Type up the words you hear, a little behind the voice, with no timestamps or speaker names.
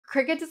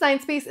Cricut Design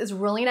Space is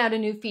rolling out a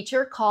new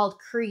feature called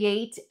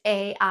Create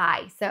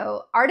AI.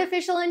 So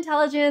artificial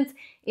intelligence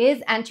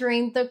is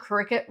entering the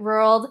Cricut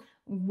world,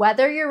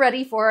 whether you're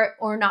ready for it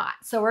or not.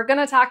 So we're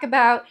gonna talk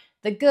about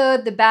the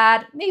good, the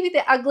bad, maybe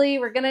the ugly.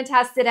 We're gonna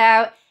test it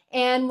out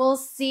and we'll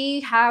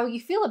see how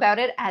you feel about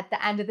it at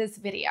the end of this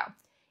video.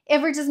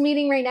 If we're just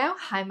meeting right now,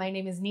 hi, my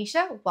name is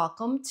Nisha.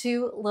 Welcome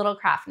to Little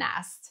Craft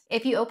Nest.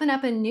 If you open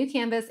up a new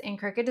canvas in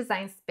Cricut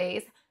Design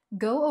Space,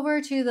 go over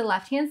to the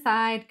left-hand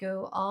side,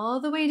 go all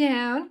the way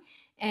down,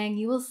 and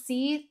you will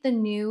see the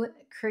new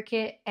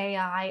Cricut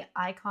AI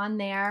icon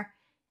there.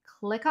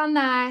 Click on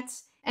that,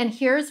 and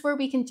here's where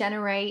we can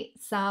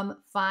generate some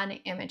fun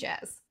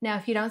images. Now,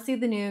 if you don't see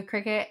the new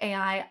Cricut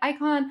AI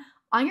icon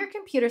on your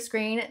computer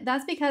screen,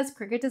 that's because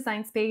Cricut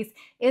Design Space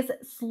is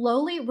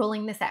slowly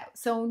rolling this out.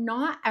 So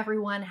not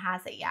everyone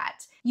has it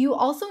yet. You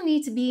also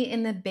need to be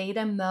in the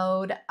beta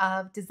mode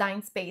of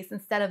Design Space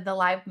instead of the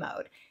live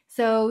mode.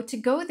 So to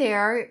go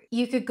there,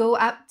 you could go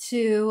up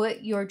to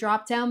your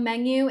drop-down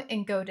menu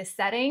and go to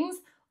settings,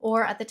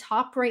 or at the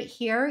top right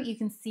here, you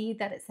can see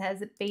that it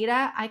says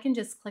beta. I can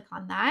just click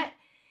on that.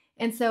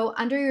 And so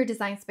under your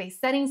Design Space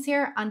settings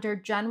here, under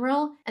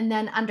general, and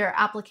then under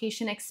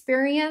application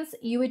experience,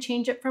 you would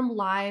change it from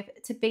live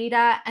to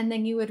beta, and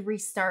then you would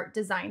restart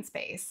Design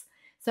Space.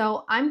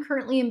 So I'm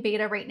currently in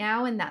beta right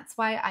now, and that's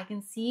why I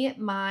can see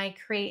my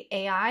Create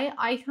AI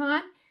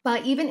icon.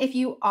 But even if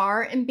you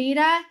are in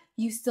beta,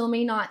 you still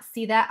may not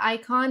see that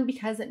icon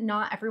because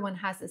not everyone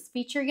has this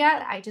feature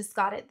yet. I just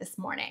got it this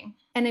morning.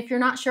 And if you're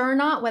not sure or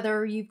not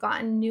whether you've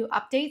gotten new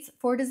updates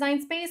for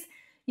Design Space,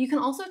 you can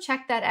also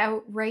check that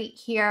out right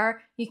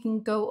here. You can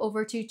go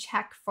over to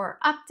check for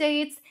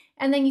updates,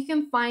 and then you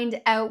can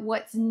find out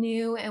what's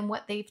new and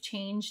what they've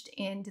changed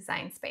in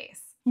Design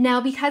Space.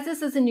 Now, because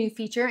this is a new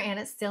feature and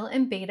it's still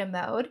in beta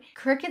mode,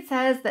 Cricut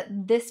says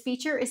that this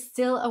feature is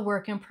still a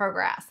work in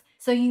progress.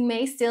 So you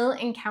may still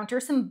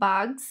encounter some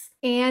bugs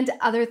and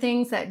other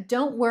things that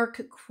don't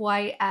work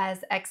quite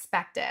as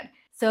expected.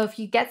 So if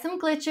you get some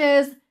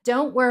glitches,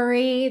 don't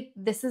worry.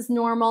 This is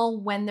normal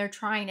when they're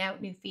trying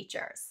out new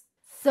features.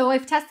 So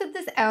I've tested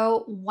this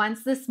out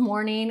once this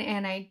morning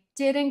and I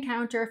did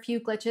encounter a few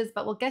glitches,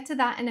 but we'll get to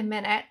that in a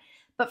minute.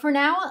 But for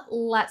now,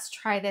 let's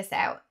try this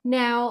out.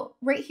 Now,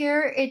 right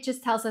here, it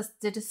just tells us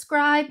to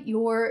describe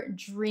your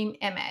dream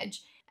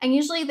image. And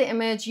usually the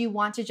image you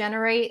want to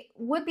generate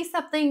would be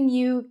something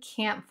you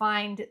can't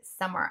find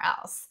somewhere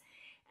else.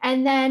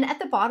 And then at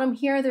the bottom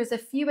here, there's a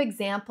few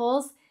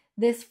examples.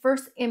 This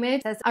first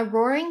image says a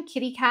roaring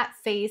kitty cat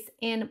face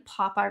in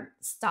pop art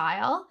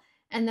style.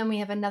 And then we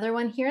have another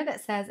one here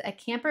that says a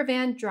camper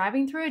van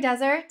driving through a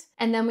desert.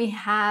 And then we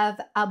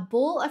have a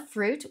bowl of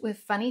fruit with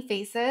funny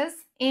faces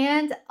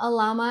and a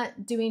llama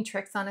doing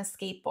tricks on a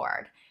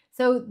skateboard.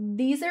 So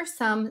these are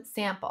some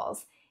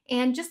samples.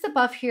 And just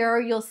above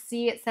here, you'll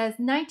see it says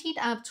 19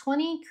 of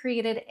 20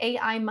 created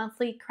AI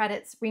monthly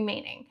credits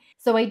remaining.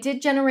 So I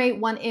did generate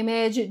one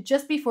image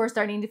just before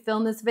starting to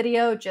film this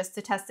video, just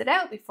to test it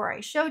out before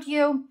I showed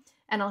you.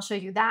 And I'll show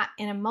you that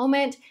in a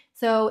moment.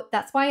 So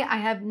that's why I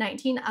have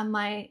 19 of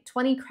my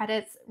 20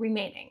 credits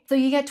remaining. So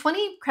you get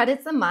 20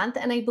 credits a month,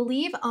 and I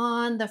believe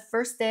on the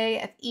first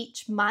day of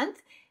each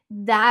month,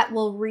 that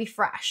will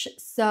refresh.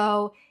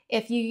 So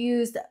if you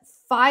used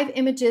 5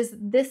 images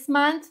this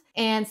month,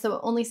 and so it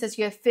only says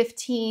you have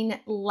 15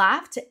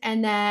 left,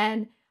 and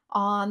then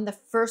on the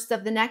first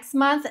of the next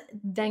month,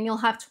 then you'll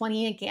have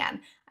 20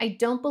 again. I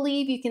don't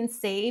believe you can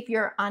save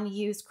your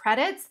unused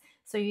credits.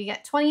 So you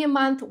get 20 a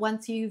month.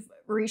 Once you've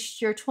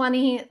reached your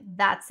 20,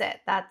 that's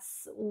it.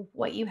 That's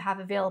what you have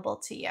available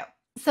to you.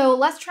 So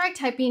let's try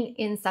typing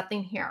in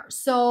something here.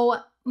 So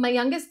my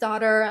youngest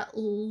daughter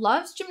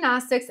loves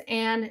gymnastics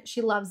and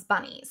she loves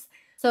bunnies.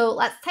 So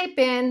let's type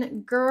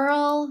in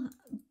girl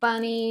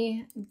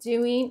bunny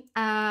doing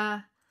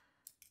a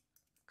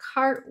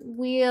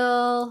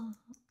cartwheel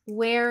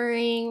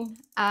wearing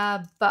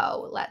a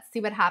bow. Let's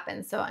see what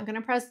happens. So I'm going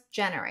to press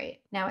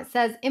generate. Now it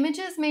says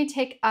images may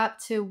take up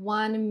to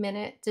 1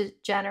 minute to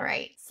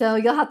generate. So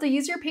you'll have to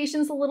use your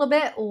patience a little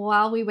bit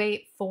while we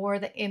wait for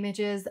the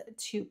images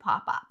to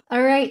pop up.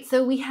 All right,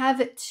 so we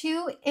have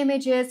 2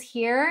 images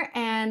here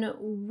and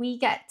we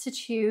get to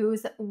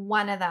choose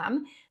one of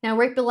them. Now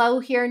right below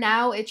here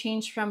now, it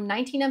changed from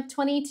 19 of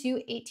 20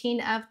 to 18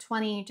 of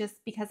 20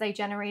 just because I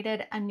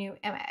generated a new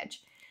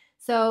image.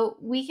 So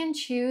we can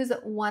choose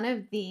one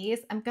of these.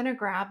 I'm gonna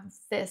grab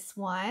this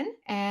one,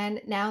 and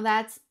now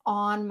that's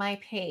on my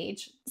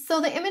page.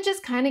 So the image is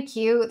kind of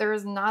cute.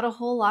 There's not a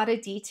whole lot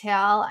of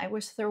detail. I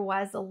wish there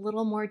was a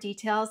little more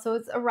detail. So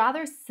it's a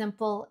rather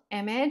simple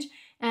image,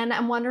 and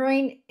I'm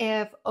wondering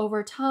if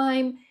over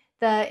time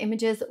the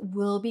images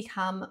will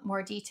become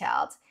more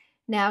detailed.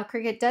 Now,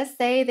 Cricut does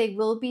say they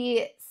will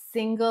be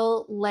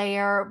single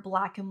layer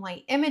black and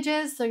white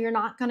images, so you're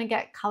not gonna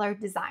get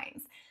colored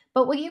designs.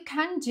 But what you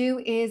can do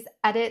is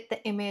edit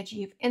the image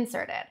you've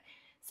inserted.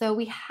 So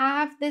we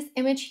have this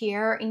image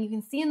here, and you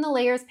can see in the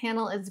layers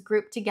panel it's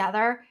grouped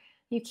together.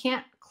 You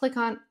can't click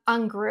on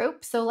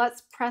ungroup, so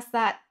let's press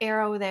that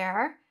arrow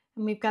there.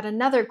 And we've got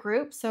another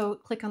group, so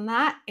click on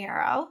that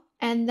arrow.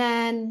 And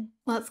then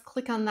let's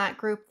click on that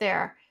group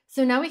there.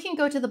 So now we can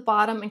go to the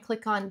bottom and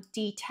click on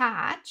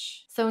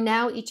detach. So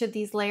now each of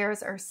these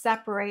layers are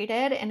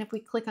separated. And if we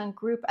click on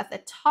group at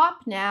the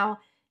top now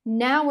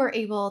we're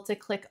able to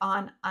click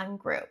on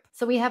ungroup.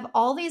 So we have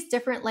all these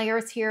different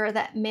layers here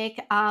that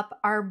make up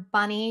our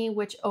bunny,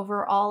 which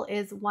overall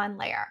is one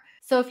layer.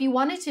 So if you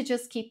wanted to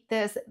just keep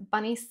this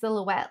bunny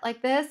silhouette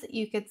like this,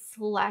 you could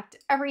select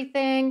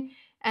everything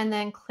and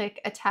then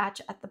click attach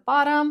at the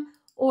bottom,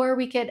 or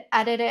we could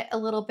edit it a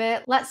little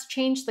bit. Let's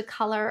change the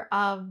color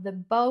of the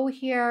bow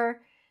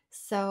here.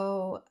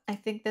 So I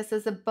think this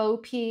is a bow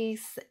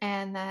piece,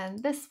 and then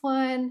this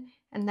one,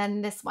 and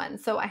then this one.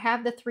 So I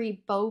have the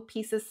 3 bow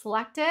pieces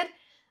selected.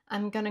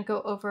 I'm gonna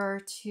go over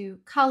to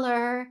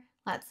color.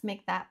 Let's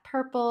make that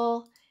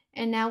purple.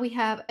 And now we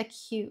have a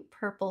cute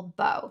purple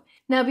bow.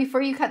 Now,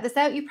 before you cut this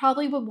out, you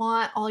probably would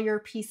want all your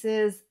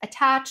pieces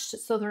attached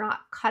so they're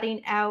not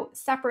cutting out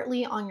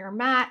separately on your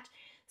mat.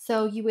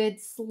 So you would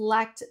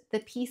select the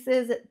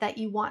pieces that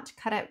you want to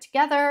cut out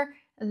together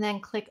and then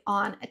click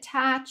on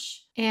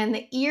attach. And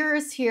the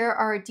ears here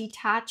are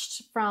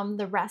detached from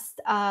the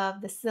rest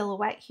of the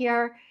silhouette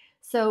here.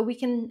 So we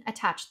can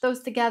attach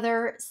those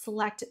together,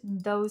 select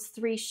those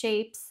 3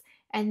 shapes,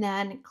 and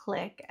then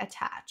click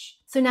attach.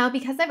 So now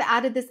because I've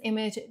added this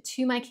image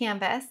to my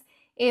canvas,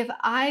 if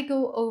I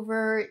go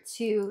over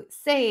to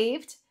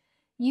saved,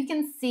 you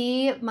can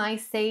see my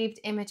saved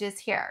images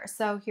here.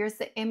 So here's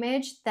the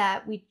image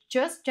that we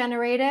just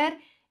generated,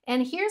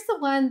 and here's the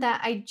one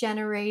that I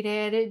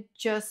generated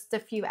just a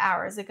few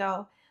hours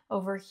ago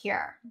over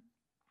here.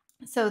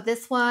 So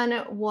this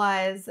one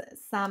was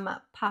some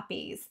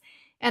puppies.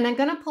 And I'm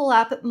gonna pull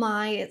up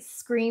my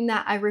screen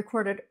that I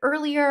recorded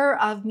earlier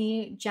of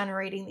me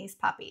generating these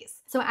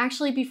puppies. So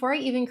actually, before I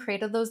even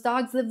created those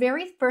dogs, the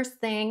very first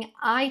thing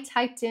I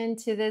typed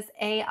into this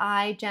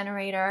AI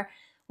generator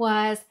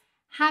was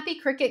happy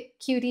Cricut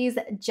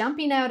cuties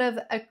jumping out of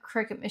a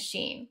Cricut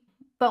machine.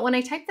 But when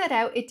I typed that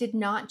out, it did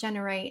not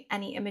generate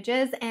any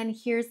images, and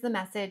here's the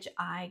message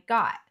I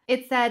got.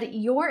 It said,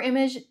 your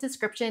image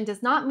description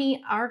does not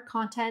meet our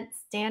content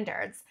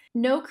standards.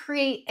 No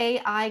Create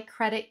AI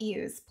credit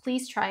used.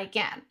 Please try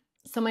again.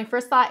 So my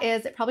first thought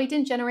is it probably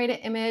didn't generate an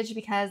image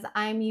because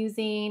I'm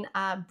using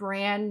a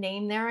brand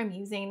name there. I'm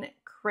using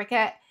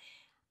Cricut.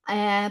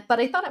 But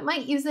I thought it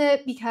might use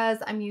it because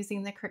I'm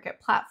using the Cricut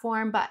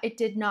platform, but it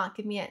did not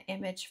give me an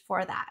image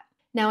for that.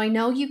 Now I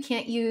know you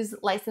can't use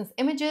licensed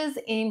images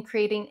in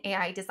creating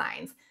AI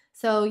designs.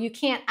 So you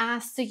can't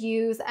ask to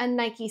use a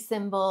Nike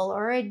symbol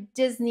or a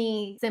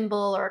Disney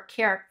symbol or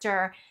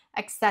character,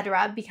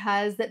 etc.,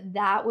 because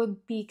that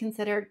would be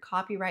considered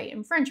copyright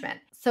infringement.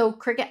 So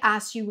Cricut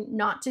asks you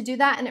not to do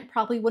that, and it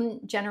probably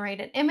wouldn't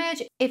generate an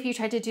image if you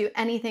tried to do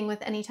anything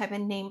with any type of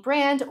name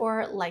brand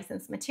or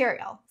licensed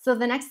material. So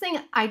the next thing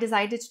I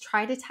decided to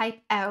try to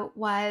type out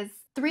was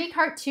 3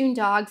 cartoon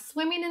dogs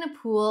swimming in a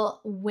pool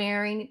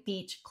wearing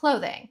beach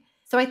clothing.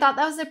 So I thought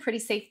that was a pretty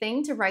safe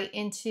thing to write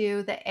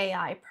into the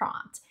AI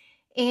prompt.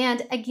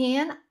 And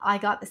again, I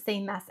got the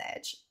same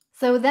message.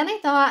 So then I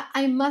thought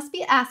I must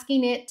be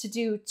asking it to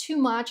do too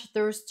much.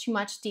 There's too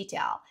much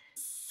detail.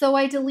 So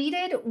I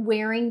deleted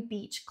wearing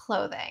beach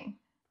clothing.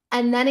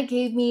 And then it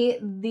gave me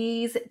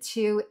these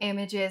 2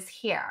 images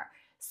here.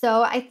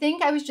 So I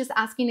think I was just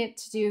asking it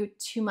to do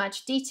too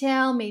much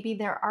detail. Maybe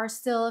there are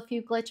still a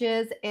few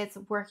glitches it's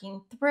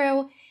working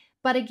through.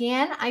 But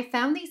again, I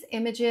found these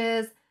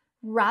images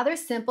rather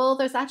simple.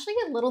 There's actually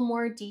a little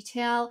more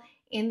detail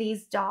in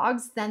these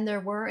dogs than there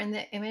were in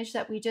the image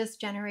that we just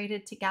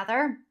generated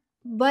together.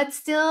 But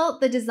still,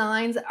 the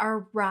designs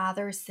are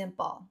rather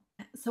simple.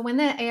 So when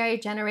the AI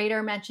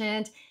generator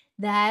mentioned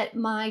that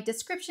my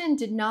description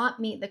did not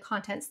meet the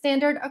content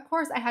standard, of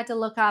course, I had to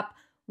look up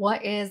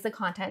what is the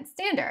content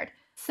standard.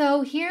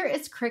 So here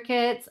is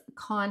Cricut's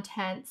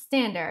content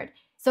standard.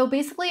 So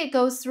basically it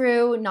goes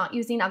through not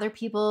using other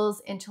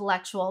people's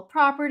intellectual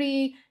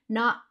property,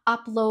 not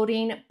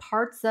uploading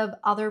parts of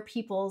other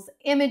people's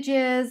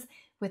images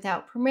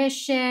without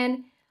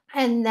permission.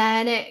 And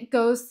then it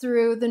goes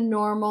through the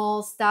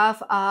normal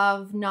stuff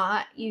of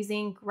not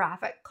using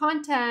graphic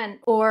content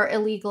or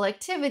illegal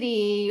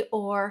activity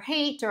or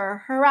hate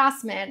or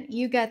harassment.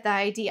 You get the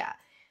idea.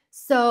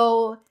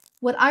 So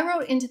what I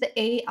wrote into the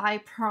AI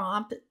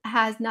prompt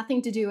has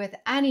nothing to do with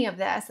any of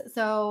this.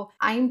 So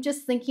I'm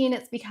just thinking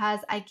it's because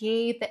I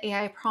gave the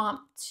AI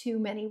prompt too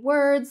many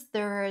words.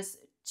 There's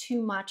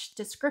too much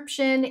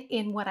description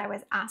in what I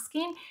was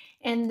asking.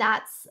 And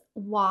that's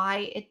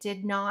why it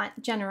did not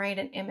generate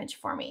an image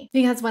for me.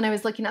 Because when I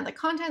was looking at the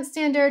content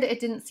standard, it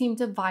didn't seem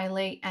to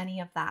violate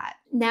any of that.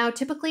 Now,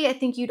 typically, I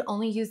think you'd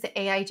only use the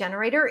AI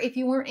generator if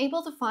you weren't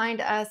able to find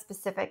a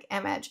specific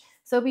image.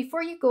 So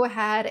before you go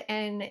ahead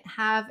and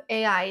have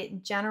AI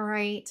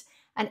generate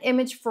an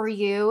image for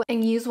you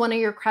and use one of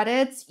your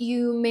credits,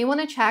 you may want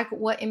to check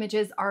what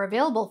images are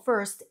available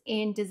first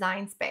in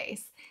Design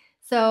Space.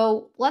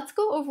 So let's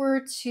go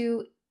over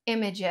to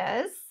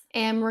images.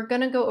 And we're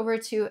gonna go over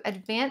to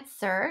advanced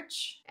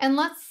search, and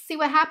let's see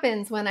what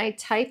happens when I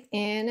type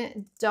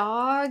in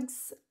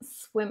dogs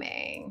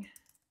swimming.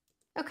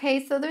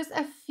 Okay, so there's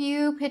a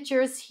few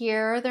pictures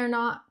here. They're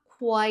not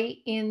quite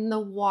in the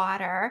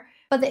water,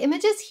 but the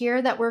images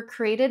here that were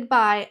created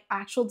by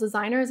actual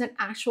designers and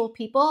actual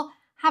people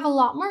have a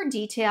lot more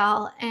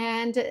detail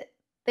and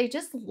they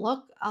just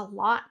look a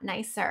lot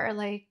nicer.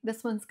 Like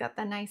this one's got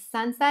the nice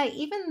sunset,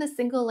 even the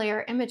single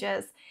layer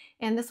images.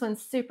 And this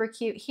one's super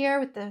cute here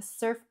with the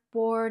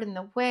surfboard and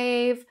the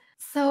wave.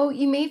 So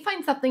you may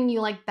find something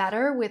you like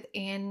better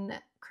within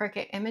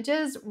Cricut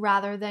images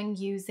rather than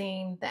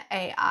using the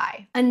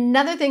AI.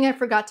 Another thing I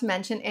forgot to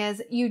mention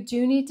is you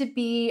do need to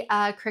be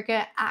a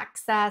Cricut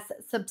Access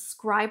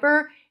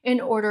subscriber in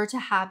order to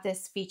have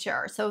this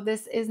feature. So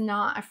this is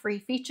not a free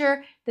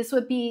feature. This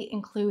would be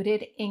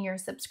included in your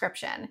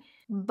subscription.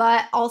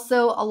 But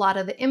also a lot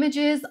of the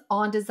images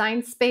on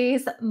Design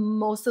Space,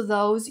 most of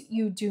those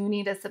you do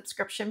need a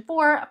subscription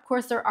for. Of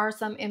course, there are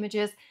some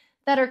images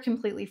that are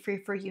completely free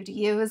for you to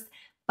use,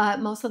 but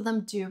most of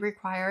them do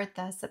require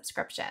the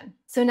subscription.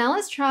 So now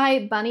let's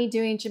try Bunny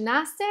doing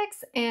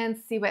gymnastics and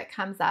see what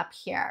comes up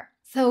here.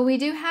 So we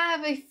do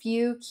have a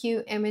few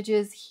cute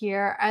images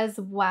here as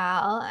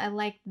well. I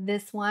like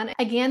this one.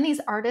 Again,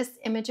 these artist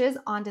images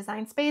on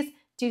Design Space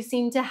do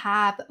seem to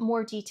have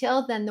more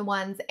detail than the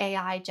ones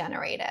AI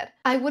generated.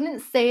 I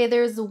wouldn't say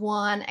there's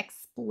one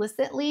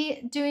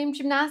explicitly doing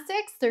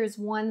gymnastics. There's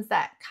ones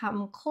that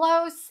come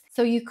close.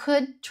 So you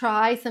could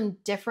try some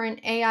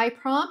different AI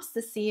prompts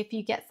to see if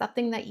you get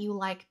something that you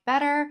like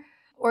better,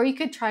 or you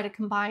could try to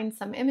combine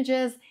some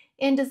images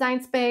in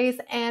Design Space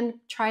and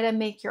try to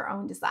make your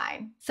own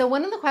design. So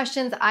one of the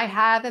questions I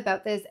have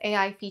about this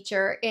AI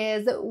feature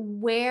is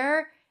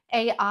where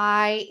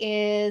AI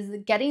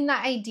is getting the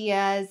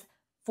ideas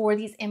for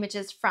these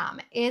images from.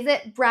 Is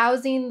it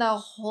browsing the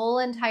whole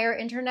entire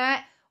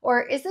internet,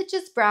 or is it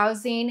just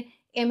browsing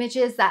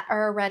images that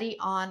are already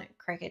on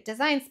Cricut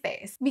Design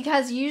Space?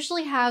 Because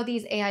usually how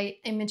these AI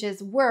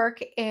images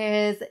work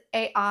is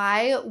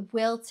AI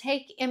will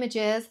take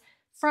images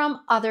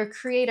from other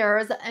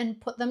creators and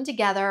put them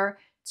together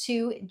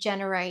to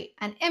generate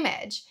an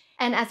image.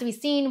 And as we've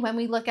seen when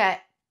we look at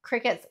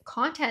Cricut's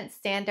content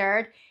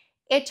standard,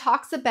 it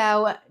talks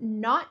about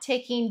not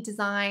taking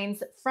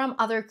designs from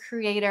other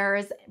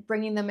creators,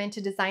 bringing them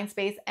into Design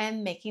Space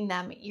and making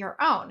them your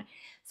own.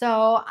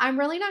 So I'm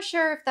really not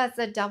sure if that's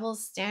a double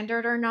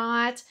standard or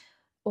not,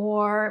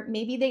 or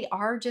maybe they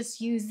are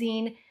just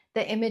using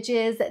the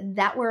images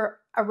that were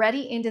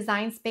already in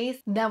Design Space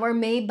that were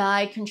made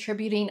by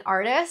contributing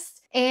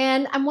artists.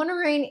 And I'm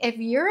wondering if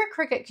you're a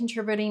Cricut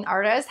contributing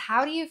artist,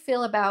 how do you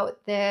feel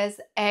about this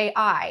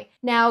AI?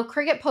 Now,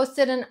 Cricut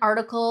posted an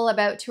article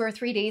about 2 or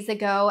 3 days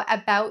ago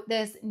about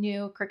this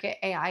new Cricut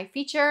AI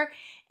feature.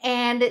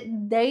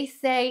 And they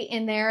say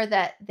in there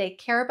that they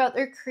care about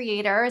their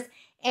creators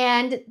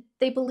and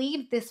they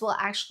believe this will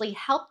actually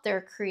help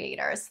their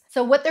creators.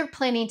 So what they're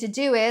planning to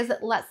do is,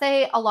 let's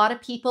say a lot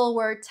of people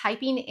were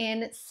typing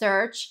in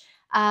search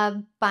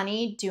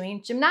Bunny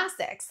doing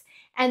gymnastics.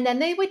 And then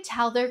they would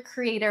tell their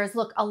creators,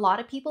 look, a lot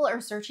of people are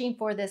searching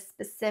for this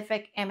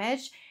specific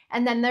image.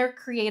 And then their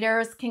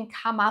creators can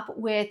come up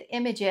with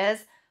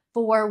images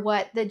for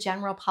what the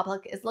general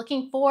public is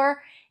looking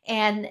for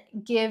and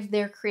give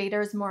their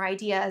creators more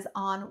ideas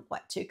on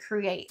what to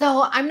create.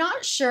 So I'm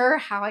not sure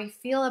how I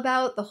feel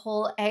about the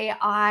whole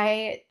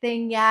AI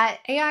thing yet.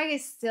 AI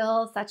is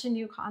still such a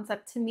new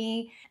concept to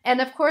me. And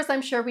of course,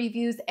 I'm sure we've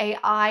used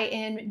AI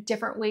in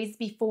different ways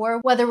before,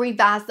 whether we've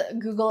asked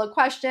Google a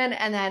question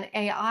and then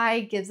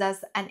AI gives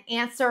us an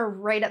answer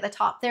right at the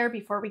top there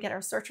before we get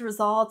our search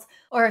results,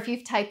 or if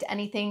you've typed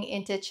anything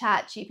into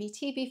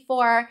ChatGPT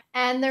before,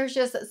 and there's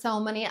just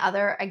so many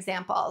other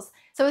examples.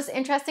 So it's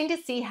interesting to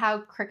see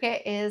how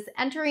Cricut is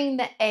entering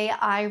the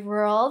AI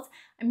world.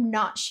 I'm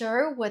not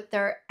sure what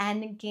their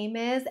end game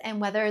is and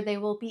whether they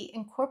will be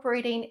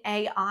incorporating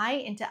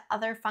AI into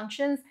other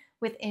functions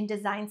within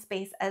Design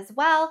Space as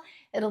well.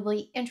 It'll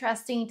be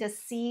interesting to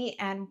see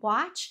and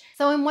watch.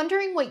 So I'm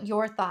wondering what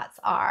your thoughts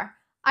are.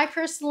 I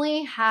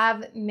personally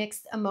have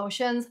mixed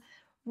emotions.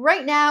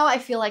 Right now, I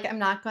feel like I'm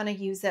not going to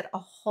use it a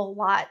whole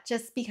lot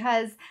just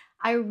because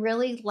I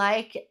really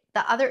like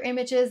the other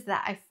images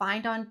that I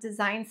find on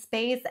Design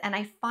Space, and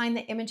I find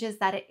the images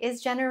that it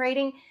is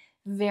generating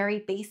very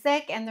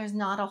basic and there's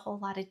not a whole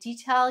lot of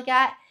detail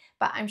yet,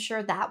 but I'm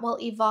sure that will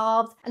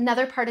evolve.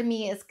 Another part of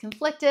me is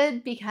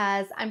conflicted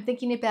because I'm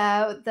thinking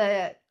about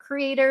the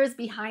creators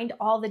behind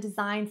all the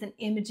designs and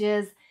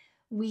images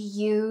we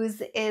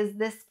use. Is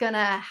this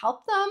gonna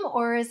help them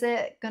or is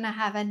it gonna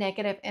have a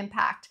negative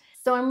impact?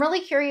 So I'm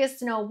really curious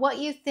to know what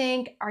you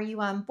think. Are you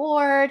on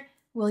board?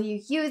 Will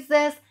you use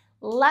this?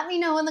 Let me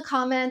know in the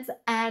comments,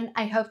 and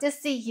I hope to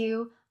see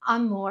you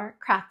on more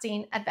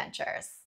crafting adventures.